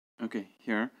Okay,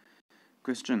 here,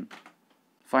 question.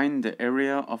 Find the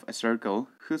area of a circle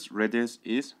whose radius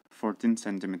is 14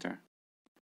 centimeter.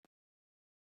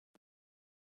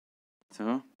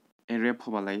 So, area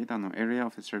포발라이 단어 area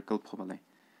of a circle 포발라이.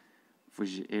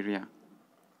 Fuji area.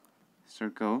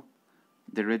 Circle.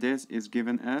 The radius is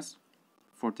given as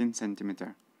 14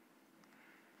 centimeter.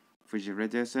 Fuji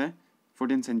radius है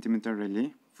 14 centimeter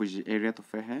really. Fuji area तो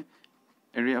फे है.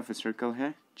 Area of a circle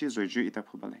है. चीज़ जो इता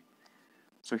पोbalai.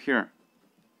 So here,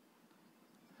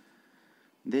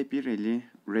 they be really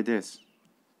radius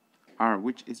r,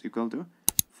 which is equal to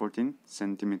 14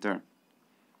 centimeter.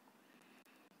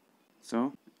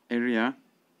 So area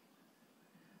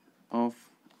of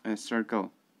a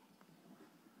circle,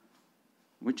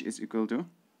 which is equal to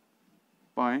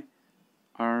pi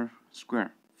r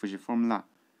square. Fuji formula.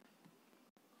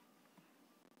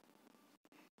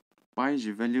 Pi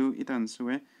the value it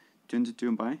answer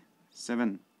 22 by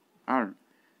 7 r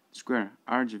square.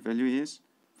 R the value is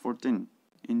 14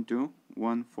 into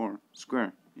 14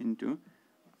 square into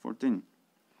 14.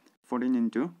 14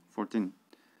 into 14.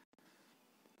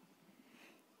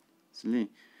 Silly.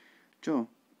 So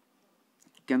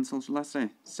cancel so let's say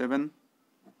 7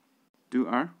 2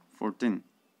 r 14.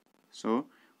 So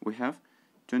we have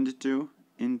 22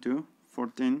 into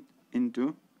 14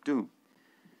 into 2.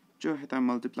 So heta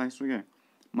multiply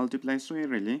so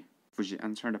really Fuji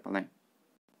answer the palai.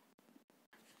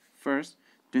 First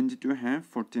 22 have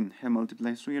 14 have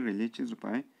multiply so really choose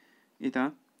by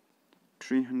ita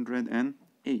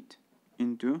 308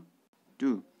 into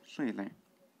 2 so like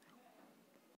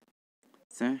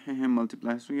say have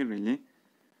multiply so really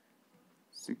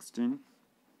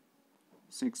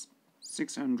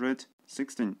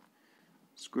 616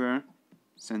 square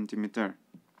centimeter.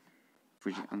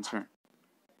 Fuji answer.